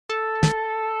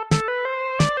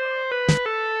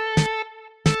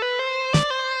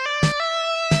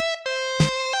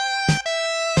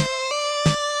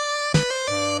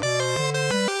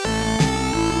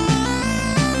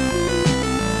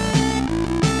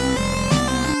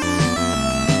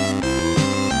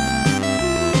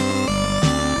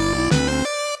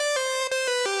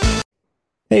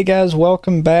Hey guys,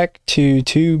 welcome back to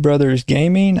Two Brothers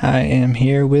Gaming. I am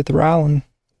here with Rylan.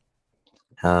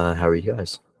 How are you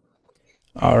guys?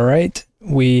 All right,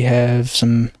 we have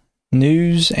some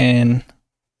news and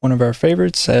one of our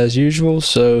favorites as usual,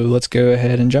 so let's go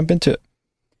ahead and jump into it.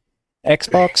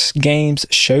 Xbox Games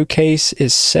Showcase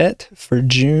is set for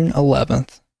June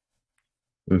 11th.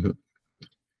 hmm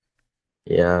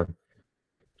Yeah,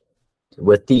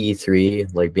 with the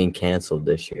E3 being canceled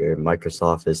this year,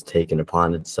 Microsoft has taken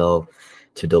upon itself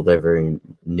to deliver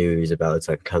news about its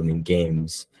upcoming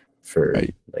games for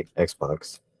Right.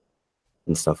 Xbox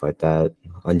and stuff like that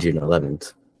on June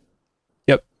 11th.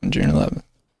 Yep, June 11th.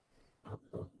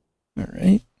 All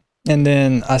right. And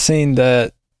then I seen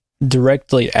that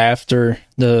directly after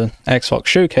the Xbox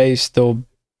Showcase, they'll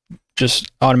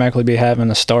just automatically be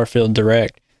having a Starfield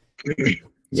Direct.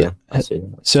 Yeah, I see.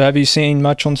 So have you seen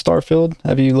much on Starfield?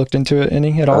 Have you looked into it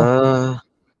any at all?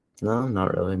 No,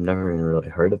 not really. I've never even really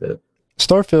heard of it.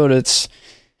 Starfield, it's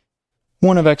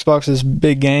one of Xbox's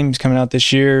big games coming out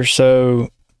this year, so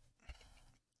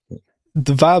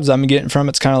the vibes I'm getting from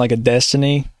it's kind of like a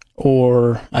Destiny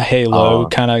or a Halo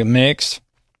kind of mixed.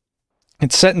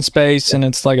 It's set in space and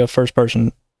it's like a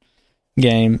first-person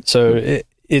game, so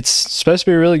it's supposed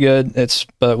to be really good.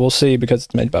 But we'll see because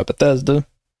it's made by Bethesda,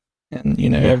 and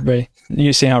everybody,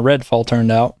 you see how Redfall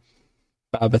turned out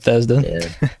by Bethesda.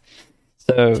 Yeah.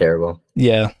 So terrible.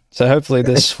 Yeah. So hopefully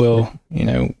this will,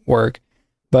 work.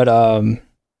 But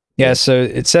so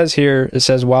it says here,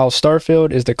 while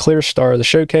Starfield is the clear star of the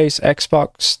showcase,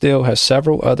 Xbox still has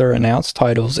several other announced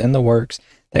titles in the works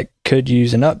that could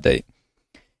use an update.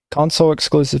 Console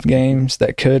exclusive games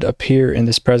that could appear in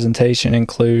this presentation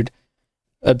include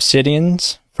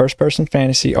Obsidian's first-person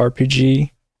fantasy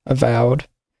RPG Avowed,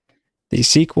 the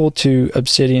sequel to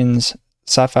Obsidian's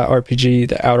sci-fi RPG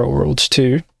The Outer Worlds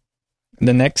 2,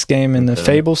 the next game in the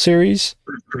Fable series.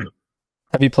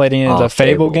 Have you played any of the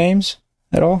Fable games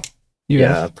at all?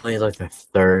 I played the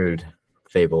third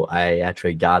Fable. I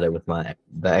actually got it with the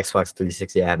Xbox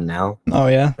 360 I have now. Oh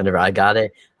yeah. Whenever I got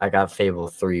it, I got Fable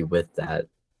 3 with that.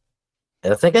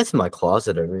 I think it's in my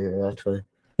closet over here actually.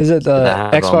 Is it the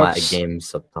Xbox? All my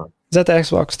games up top. Is that the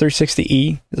Xbox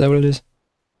 360e? Is that what it is?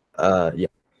 Yeah.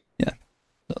 Yeah,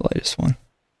 the latest one.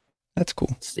 That's cool.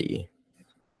 Let's see.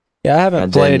 Yeah, I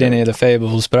haven't played any of the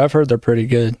Fables, but I've heard they're pretty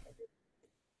good.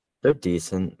 They're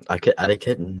decent. I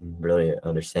couldn't really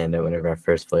understand it whenever I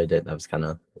first played it. I was kind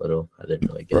of little. I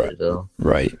didn't really get it at all.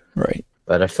 Right.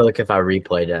 But I feel like if I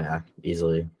replayed it, I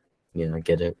easily,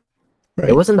 get it. Right.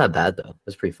 It wasn't that bad though. It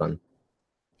was pretty fun.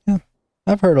 Yeah,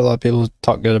 I've heard a lot of people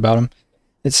talk good about them.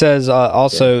 It says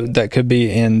also that could be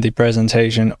in the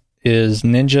presentation is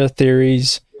Ninja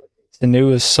Theory's The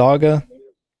Newest Saga,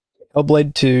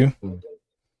 Hellblade 2,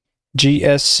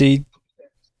 GSC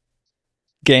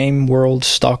Game World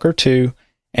Stalker 2,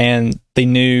 and the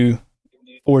new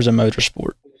Forza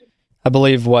Motorsport. I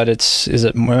believe is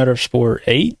it Motorsport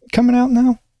 8 coming out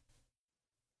now?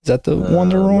 Is that the one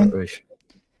they're on?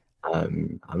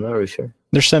 I'm not really sure.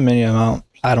 There's so many of them out.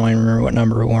 I don't even remember what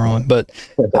number we're on, but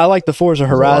I like the Forza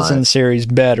Horizon series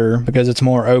better because it's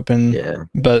more open. Yeah.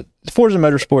 But Forza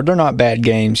Motorsport, they're not bad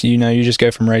games. You just go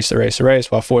from race to race to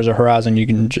race. While Forza Horizon, you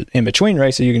can in between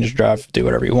races, you can just drive, do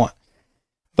whatever you want.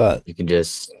 But you can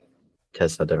just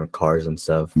test out different cars and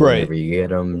stuff. Right. Whenever you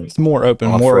get them. It's more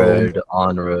open world,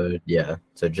 on road. Yeah.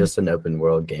 So just an open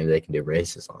world game they can do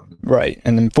races on. Right.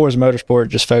 And then Forza Motorsport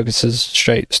just focuses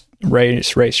straight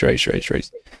race.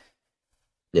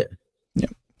 Yeah. Yeah.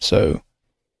 So,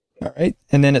 all right.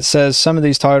 And then it says some of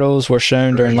these titles were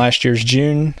shown during last year's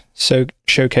June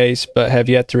showcase, but have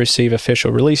yet to receive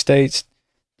official release dates,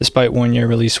 despite 1-year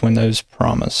release windows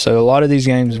promised. So a lot of these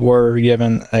games were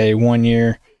given a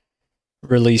 1-year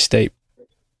release date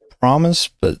promise,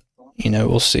 but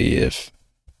we'll see if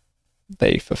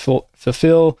they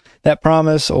fulfill that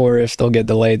promise or if they'll get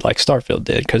delayed like Starfield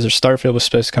did, because Starfield was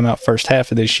supposed to come out first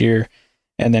half of this year.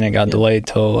 And then it got delayed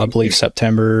till, I believe,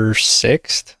 September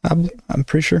 6th. I'm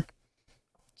pretty sure.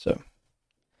 So,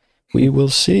 we will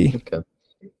see. Okay.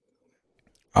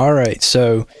 All right.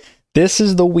 So, this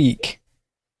is the week.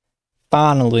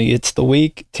 Finally, it's the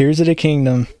week Tears of the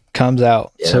Kingdom comes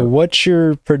out. Yeah. So, what's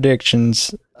your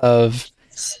predictions of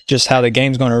just how the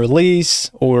game's going to release,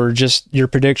 or just your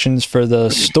predictions for the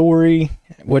story?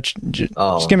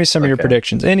 Just give me some of your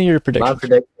predictions. Any of your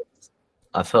predictions.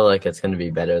 I feel like it's going to be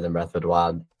better than Breath of the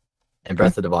Wild. And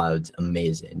Breath of the Wild's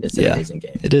amazing. It's an amazing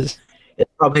game. It is.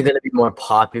 It's probably going to be more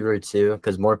popular, too,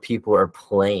 because more people are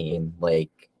playing,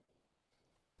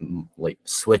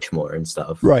 Switch more and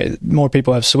stuff. Right. More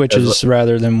people have Switches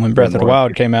rather than when Breath of the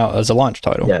Wild came out as a launch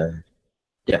title. Yeah.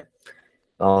 Yeah.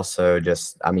 Also,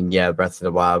 just I mean, yeah, Breath of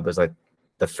the Wild was like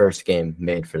the first game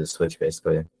made for the Switch,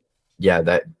 basically. Yeah,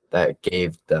 that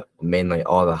gave the mainly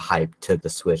all the hype to the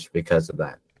Switch because of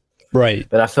that. Right.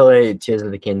 But I feel like Tears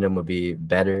of the Kingdom would be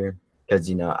better because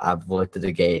I've looked at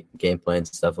the gameplay and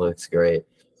stuff. It looks great,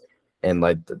 and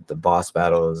like the boss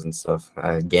battles and stuff.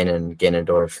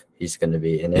 Ganondorf, he's gonna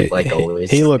be in it like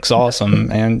always. He looks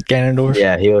awesome, and Ganondorf.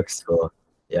 Yeah, he looks cool.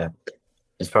 Yeah,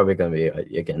 it's probably gonna be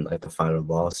again like the final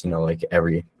boss. Like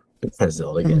every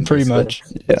Zelda game. Pretty much.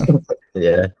 Yeah.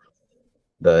 Yeah.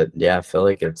 But yeah, I feel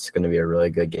like it's gonna be a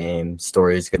really good game.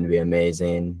 Story is gonna be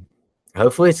amazing.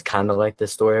 Hopefully, it's kind of like the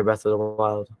story of Breath of the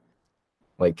Wild,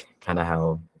 like kind of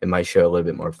how it might show a little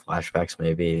bit more flashbacks,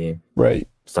 maybe Right.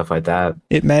 stuff like that.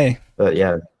 It may. But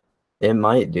yeah, it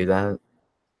might do that.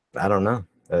 I don't know.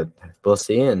 We'll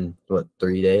see in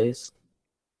 3 days.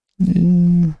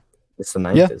 It's the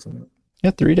 9th, isn't it?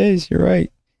 Yeah, 3 days. You're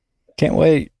right. Can't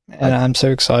wait, and I'm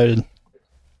so excited.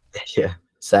 Yeah.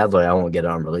 Sadly, I won't get it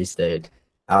on release date.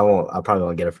 I probably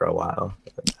won't get it for a while.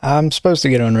 I'm supposed to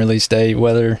get it on release date,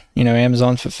 whether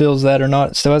Amazon fulfills that or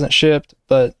not. It still hasn't shipped,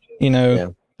 but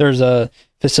there's a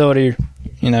facility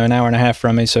an hour and a half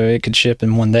from me, so it could ship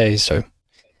in 1 day. So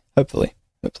hopefully.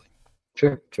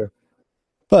 Sure.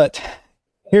 But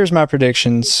here's my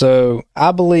prediction. So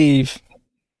I believe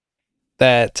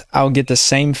that I'll get the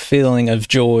same feeling of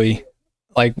joy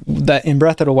like that in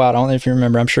Breath of the Wild. I don't know if you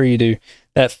remember. I'm sure you do.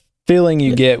 That feeling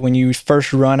you get when you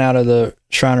first run out of the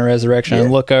Shrine of Resurrection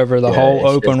and look over the whole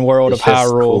open world of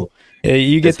Hyrule. Cool.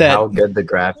 You get that how good the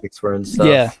graphics were and stuff.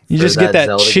 Yeah, you just get that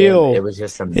Zelda chill. Game, it was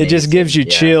just amazing. It just gives you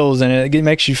chills, and it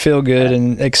makes you feel good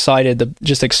and excited to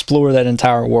just explore that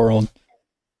entire world.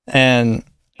 And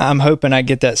I'm hoping I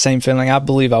get that same feeling. I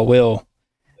believe I will.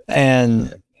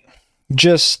 And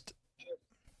just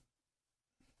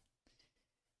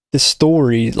the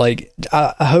story, like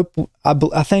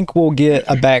I think we'll get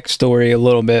a backstory a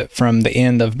little bit from the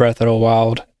end of Breath of the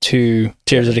Wild to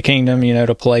Tears of the Kingdom,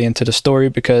 to play into the story,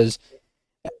 because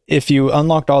if you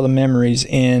unlocked all the memories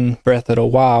in Breath of the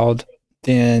Wild,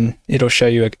 then it'll show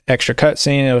you an extra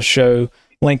cutscene. It'll show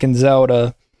Link and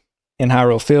Zelda in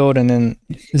Hyrule Field, and then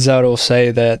Zelda will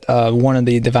say that one of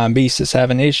the divine beasts is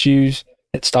having issues.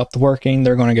 It stopped working.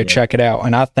 They're going to go check it out,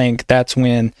 and I think that's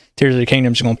when Tears of the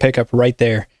Kingdom is going to pick up right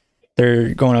there.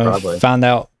 They're going to find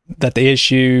out that the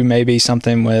issue may be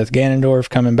something with Ganondorf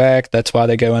coming back. That's why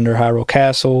they go under Hyrule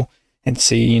Castle and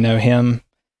see, him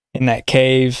in that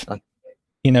cave,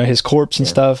 his corpse and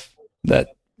stuff, that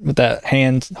with that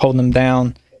hand holding him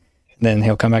down. Then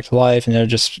he'll come back to life, and they'll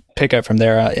just pick up from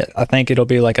there. I think it'll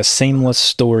be like a seamless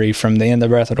story from the end of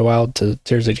Breath of the Wild to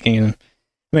Tears of the Kingdom.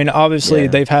 I mean, obviously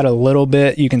they've had a little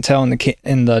bit. You can tell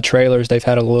in the trailers they've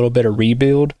had a little bit of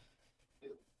rebuild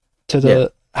to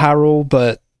the Hyrule,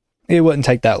 but it wouldn't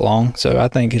take that long. So I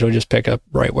think it'll just pick up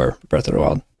right where Breath of the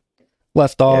Wild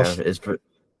left off. Yeah,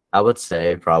 I would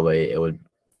say probably it would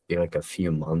be like a few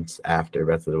months after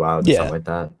Breath of the Wild, or something like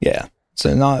that. Yeah,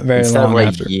 so not very instead long of like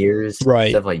after. years, right?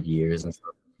 Instead of like years and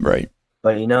stuff, right?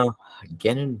 But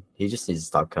Ganon, he just needs to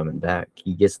stop coming back.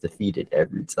 He gets defeated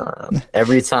every time.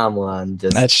 Every timeline,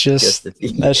 that's just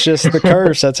the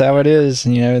curse. That's how it is.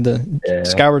 The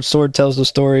Skyward Sword tells the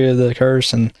story of the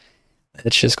curse, and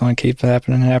it's just going to keep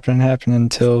happening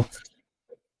until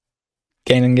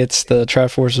Ganon gets the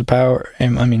Triforce of Power.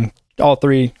 And I mean, all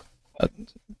three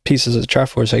pieces of the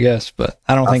Triforce, I guess. But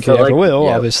I don't think he ever will,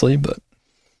 obviously. But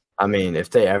I mean, if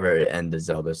they ever end the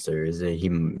Zelda series, he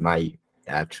might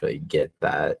actually get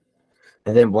that.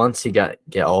 And then once he get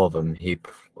all of them,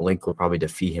 Link will probably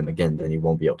defeat him again. Then he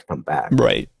won't be able to come back.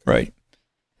 Right.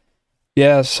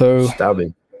 Yeah. So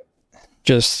I'm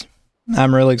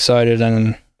really excited,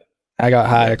 and I got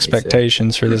high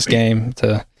expectations for this game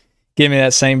to give me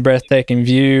that same breathtaking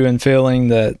view and feeling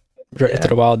that Breath of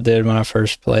the Wild did when I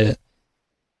first played it.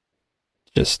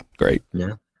 Just great.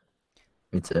 Yeah,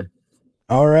 me too.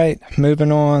 All right,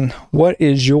 moving on. What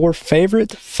is your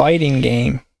favorite fighting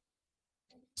game?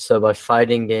 So by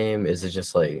fighting game, is it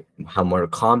just like how Mortal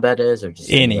Kombat is, or just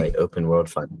any like open world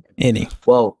fighting? Any.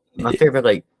 Well, my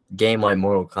favorite game like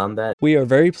Mortal Kombat. We are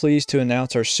very pleased to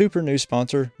announce our super new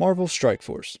sponsor, Marvel Strike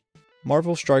Force.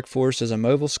 Marvel Strike Force is a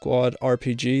mobile squad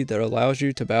RPG that allows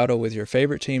you to battle with your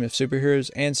favorite team of superheroes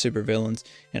and supervillains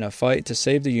in a fight to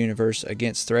save the universe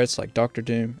against threats like Doctor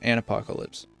Doom and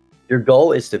Apocalypse. Your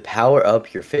goal is to power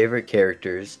up your favorite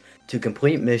characters, to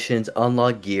complete missions,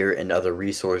 unlock gear and other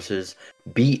resources,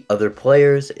 beat other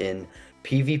players in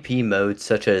PvP modes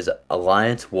such as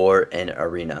Alliance, War, and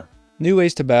Arena. New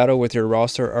ways to battle with your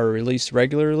roster are released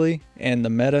regularly, and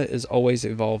the meta is always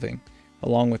evolving.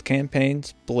 Along with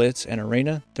campaigns, Blitz, and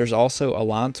Arena, there's also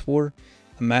Alliance War,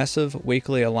 a massive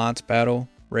weekly alliance battle,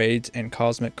 raids, and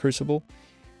cosmic crucible,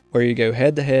 where you go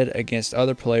head-to-head against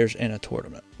other players in a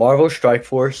tournament. Marvel Strike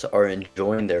Force are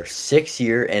enjoying their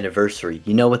 6-year anniversary.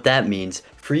 You know what that means.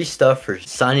 Free stuff for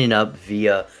signing up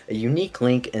via a unique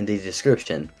link in the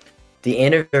description. The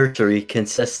anniversary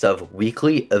consists of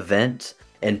weekly events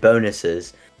and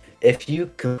bonuses. If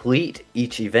you complete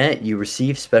each event, you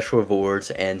receive special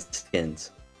rewards and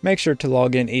skins. Make sure to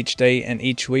log in each day and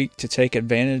each week to take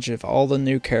advantage of all the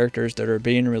new characters that are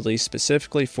being released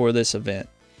specifically for this event.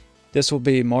 This will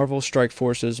be Marvel Strike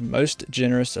Force's most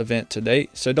generous event to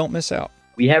date, so don't miss out.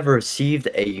 We have received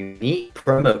a unique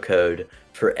promo code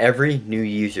for every new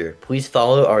user. Please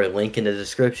follow our link in the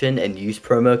description and use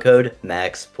promo code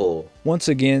MAXPULL. Once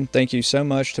again, thank you so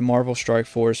much to Marvel Strike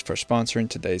Force for sponsoring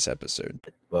today's episode.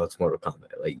 Well, it's Mortal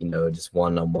Kombat, just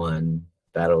one-on-one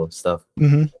battle stuff.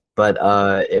 Mm-hmm. But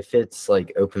if it's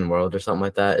like open world or something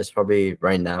like that, it's probably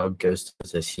right now Ghost of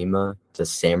Tsushima. It's a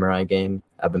samurai game.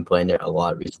 I've been playing it a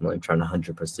lot recently. I'm trying to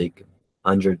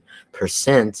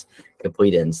 100%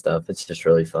 complete it and stuff. It's just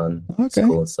really fun. Okay. It's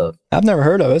cool and stuff. I've never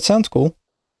heard of it. It sounds cool.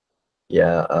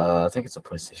 Yeah, I think it's a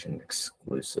PlayStation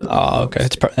exclusive. Oh, okay.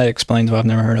 That explains why I've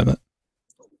never heard of it.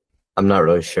 I'm not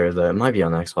really sure though. It might be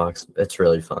on Xbox. It's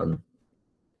really fun.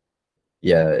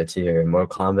 Yeah, it's here. Mortal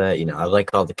Kombat, I like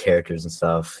all the characters and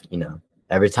stuff.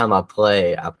 Every time I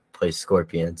play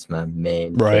Scorpion. It's my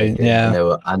main Right, character.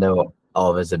 yeah. I know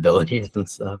all of his abilities and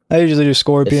stuff. I usually do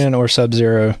Scorpion or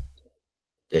Sub-Zero.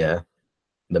 Yeah,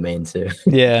 the main two.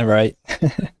 Yeah, right.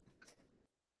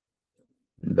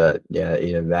 But yeah,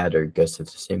 either that or Ghost of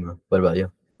Tsushima. What about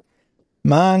you?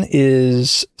 Mine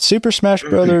is Super Smash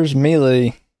Brothers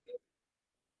Melee.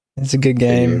 It's a good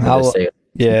game.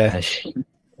 Yeah.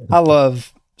 I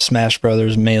love Smash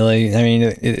Brothers Melee. I mean,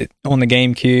 it on the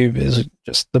GameCube is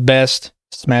just the best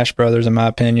Smash Brothers in my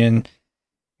opinion.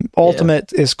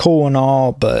 Ultimate is cool and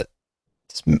all, but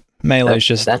Melee is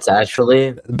just that's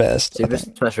actually the best. Super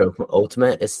Smash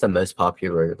Ultimate. It's the most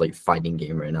popular fighting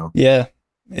game right now. Yeah,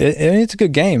 it's a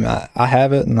good game. I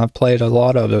have it and I've played a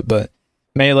lot of it, but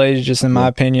Melee is just in my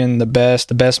opinion the best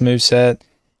moveset.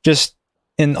 Just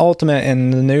in Ultimate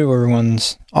and the newer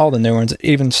ones, all the new ones,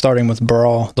 even starting with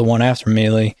Brawl, the one after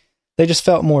Melee, they just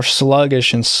felt more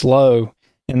sluggish and slow.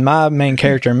 And my main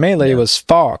character in Melee was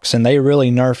Fox, and they really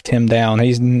nerfed him down.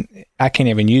 I can't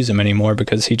even use him anymore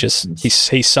because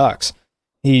he sucks.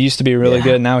 He used to be really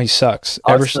good, now he sucks.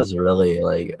 Fox was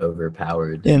really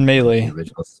overpowered in Melee. The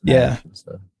original Smash and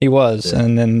stuff. He was,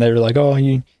 and then they were like, "Oh,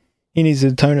 he needs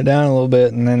to tone it down a little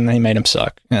bit," and then they made him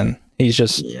suck, and he's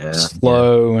just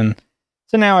slow and.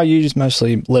 So now I use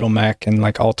mostly Little Mac and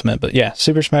Ultimate, but yeah,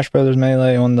 Super Smash Brothers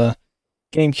Melee on the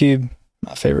GameCube,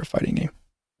 my favorite fighting game.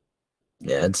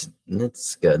 Yeah, it's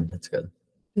good. It's good.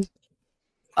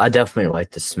 I definitely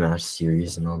like the Smash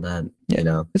series and all that.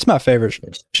 Yeah, it's my favorite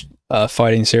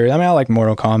fighting series. I mean, I like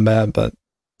Mortal Kombat, but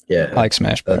I like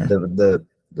Smash better.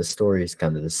 The story is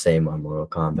kind of the same on Mortal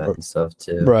Kombat and stuff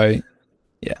too. Right.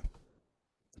 Yeah.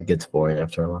 It gets boring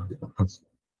after a while.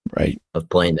 Right. Of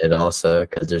playing it also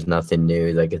because there's nothing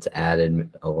new that gets added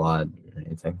a lot or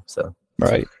anything. So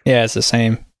right. Yeah, it's the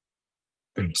same.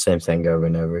 Same thing over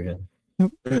and over again.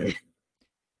 Yep.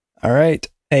 All right.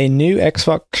 A new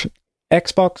Xbox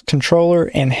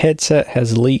controller and headset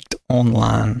has leaked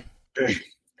online.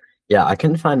 Yeah, I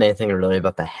couldn't find anything really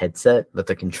about the headset, but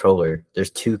the controller. There's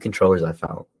 2 controllers I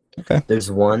found. Okay.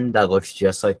 There's one that looks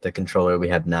just like the controller we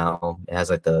have now. It has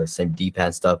the same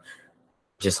D-pad stuff.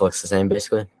 Just looks the same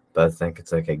basically, but I think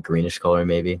it's a greenish color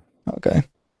maybe. Okay.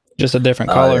 Just a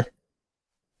different color.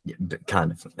 Yeah,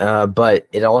 kind of. But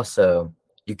it also,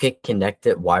 you can connect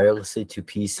it wirelessly to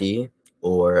PC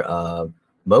or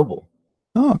mobile.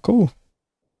 Oh, cool.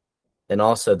 And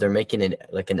also they're making it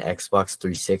an Xbox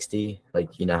 360,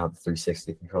 you know how the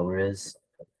 360 controller is,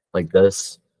 like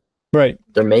this. Right.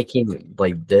 They're making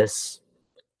this,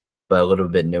 but a little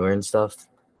bit newer and stuff.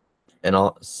 And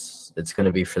it's going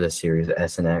to be for the Series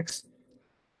S and X.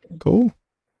 Cool.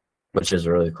 Which is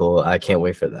really cool. I can't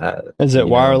wait for that. Is it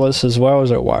wireless as well, or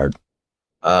is it wired?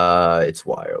 It's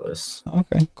wireless.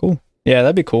 Okay, cool. Yeah,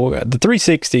 that'd be cool. The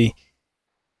 360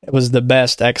 was the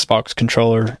best Xbox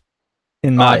controller,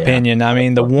 in my opinion. I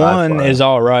mean, the one is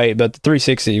all right, but the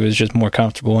 360 was just more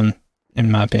comfortable,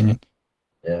 in my opinion.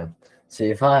 Yeah.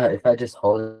 See, if I just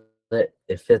hold it,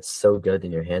 it fits so good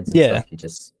in your hands. And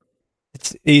stuff,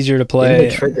 it's easier to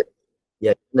play.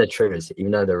 The triggers,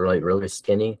 even though they're really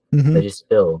skinny, they just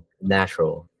feel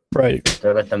natural. Right.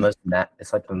 They're the most.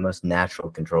 It's the most natural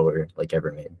controller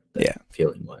ever made.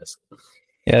 Feeling wise.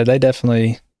 Yeah, they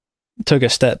definitely took a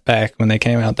step back when they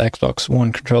came out the Xbox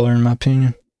One controller, in my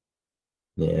opinion.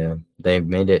 Yeah, they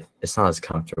made it. It's not as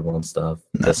comfortable and stuff.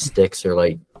 No. The sticks are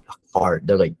like hard.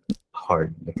 They're like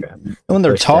hard. The crap. When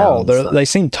they're Push tall, down and stuff. they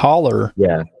seem taller.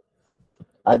 Yeah.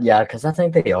 Yeah, because I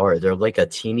think they are. They're like a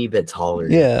teeny bit taller.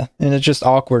 Yeah, and it's just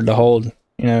awkward to hold,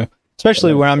 you know,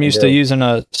 especially when I'm used to using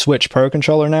a Switch Pro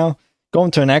controller now. Going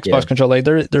to an Xbox controller,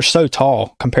 they're so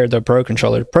tall compared to a Pro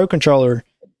controller.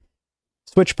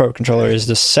 Switch Pro controller is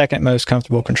the second most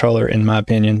comfortable controller, in my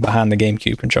opinion, behind the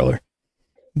GameCube controller.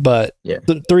 But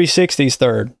the 360 is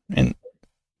third and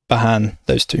behind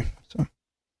those two. So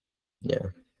yeah.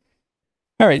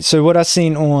 All right, so what I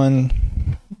seen on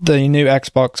the new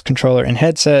Xbox controller and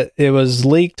headset, it was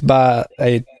leaked by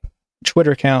a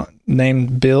Twitter account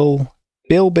named Bill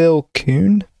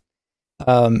Coon.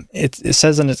 It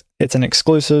says it's an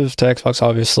exclusive to Xbox,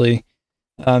 obviously.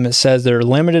 It says they're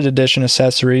limited edition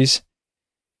accessories.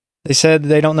 They said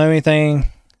they don't know anything.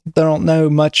 They don't know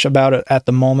much about it at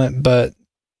the moment, but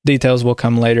details will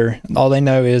come later. All they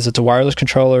know is it's a wireless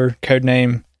controller,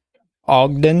 codename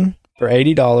Ogden, for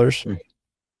 $80.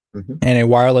 And a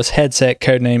wireless headset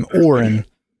codename Orin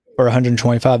for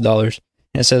 $125.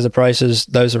 And it says the prices,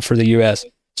 those are for the US.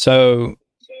 So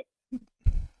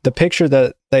the picture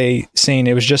that they seen,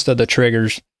 it was just of the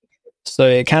triggers. So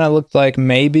it kind of looked like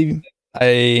maybe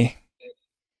a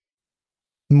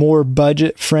more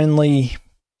budget friendly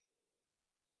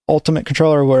Ultimate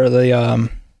controller, where the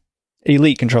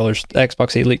Elite controllers, the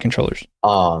Xbox Elite controllers.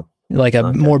 Like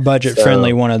a more budget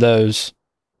friendly one of those.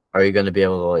 Are you going to be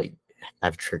able to like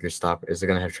have trigger stoppers? Is it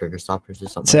going to have trigger stoppers or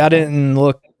something? See, I didn't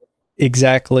look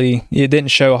exactly. It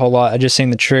didn't show a whole lot. I just seen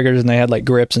the triggers, and they had like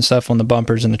grips and stuff on the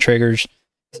bumpers and the triggers.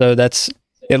 So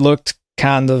it looked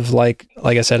kind of like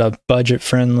I said, a budget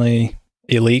friendly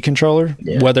Elite controller.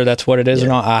 Whether that's what it is or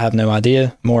not, I have no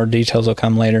idea. More details will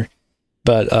come later.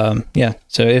 But yeah,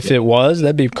 so if it was,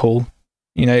 that'd be cool.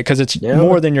 You know, because it's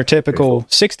more than your typical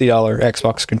 $60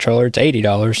 Xbox controller. It's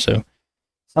 $80, so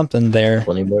something there.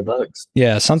 20 more bucks.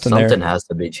 Yeah, something there. Something has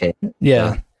to be changed.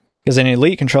 Yeah, because an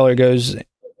Elite controller goes,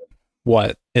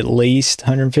 what, at least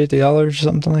 $150 or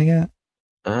something like that?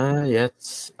 Yeah,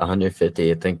 it's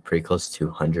 150. I think pretty close to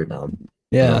 200 now.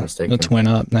 Yeah, it's went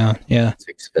up now. Yeah, it's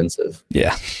expensive.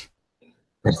 Yeah.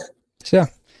 So yeah,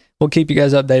 we'll keep you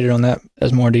guys updated on that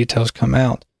as more details come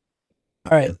out.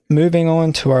 All right, moving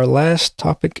on to our last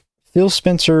topic. Phil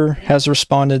Spencer has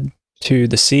responded to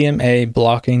the CMA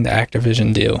blocking the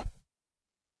Activision deal.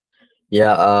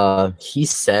 Yeah, he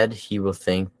said he will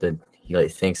think that he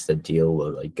thinks the deal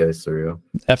will go through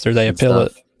after they appeal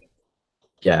it.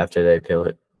 Yeah, after they appeal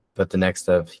it. But the next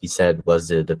stuff he said was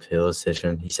the appeal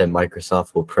decision. He said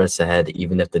Microsoft will press ahead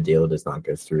even if the deal does not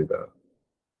go through, though.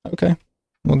 Okay,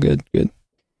 well, good.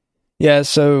 Yeah,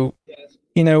 so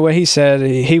you know what he said,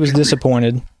 he was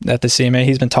disappointed at the CMA.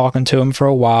 He's been talking to him for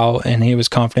a while, and he was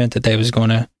confident that they was going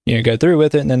to go through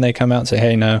with it, and then they come out and say,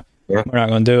 hey, no, we're not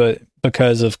going to do it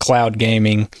because of cloud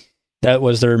gaming. That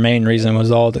was their main reason, was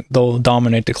they'll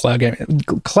dominate the cloud gaming.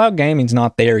 Cloud gaming's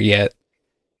not there yet.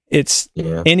 It's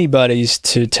anybody's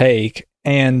to take,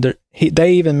 and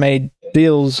they even made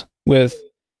deals with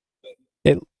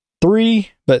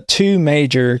 2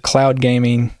 major cloud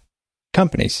gaming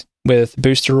companies, with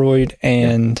Boosteroid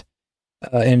and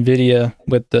NVIDIA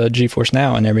with the GeForce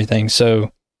Now and everything.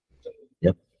 So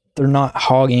they're not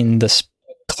hogging the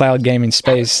cloud gaming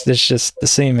space. It's just the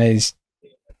CMA's.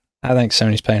 I think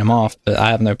Sony's paying them off, but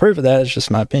I have no proof of that. It's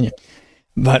just my opinion.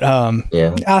 But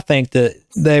I think that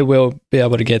they will be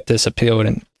able to get this appealed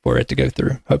and for it to go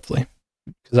through, hopefully.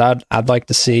 Because I'd like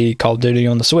to see Call of Duty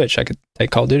on the Switch. I could take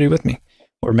Call of Duty with me.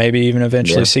 Or maybe even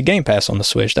eventually see Game Pass on the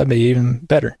Switch. That'd be even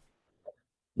better.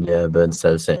 Yeah, but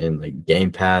instead of saying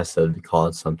Game Pass, they would call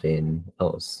it something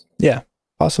else. Yeah,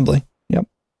 possibly. Yep.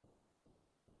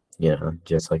 Yeah,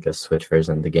 just like a Switch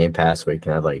version of the Game Pass where you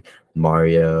can have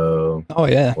Mario. Oh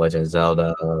yeah. Legend of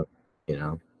Zelda.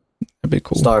 That'd be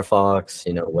cool. Star Fox.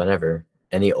 Whatever.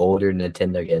 Any older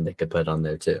Nintendo game they could put on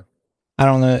there too. I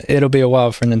don't know. It'll be a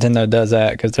while for Nintendo does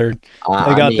that because they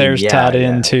got theirs tied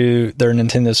into their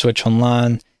Nintendo Switch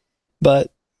Online.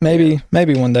 But maybe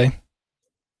one day.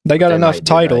 They got enough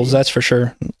titles, that's for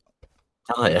sure.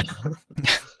 Oh yeah.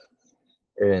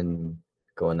 They've been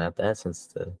going at that since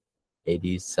the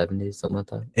 80s, 70s, something like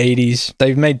that. 80s.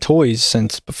 They've made toys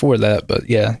since before that, but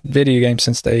yeah, video games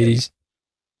since the 80s.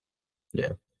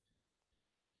 Yeah.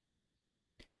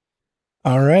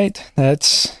 All right.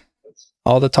 That's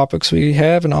all the topics we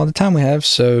have and all the time we have.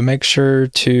 So make sure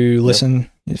to listen,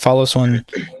 follow us on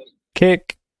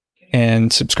Kick,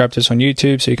 and subscribe to us on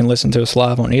YouTube so you can listen to us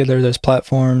live on either of those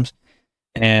platforms.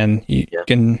 And you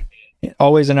can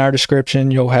Always in our description,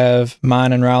 you'll have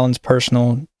mine and Ryland's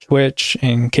personal Twitch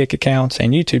and Kick accounts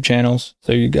and YouTube channels,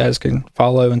 so you guys can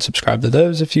follow and subscribe to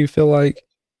those if you feel like.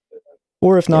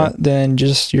 Or if not, then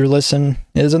just your listen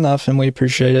is enough, and we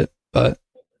appreciate it. But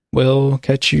we'll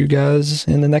catch you guys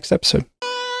in the next episode.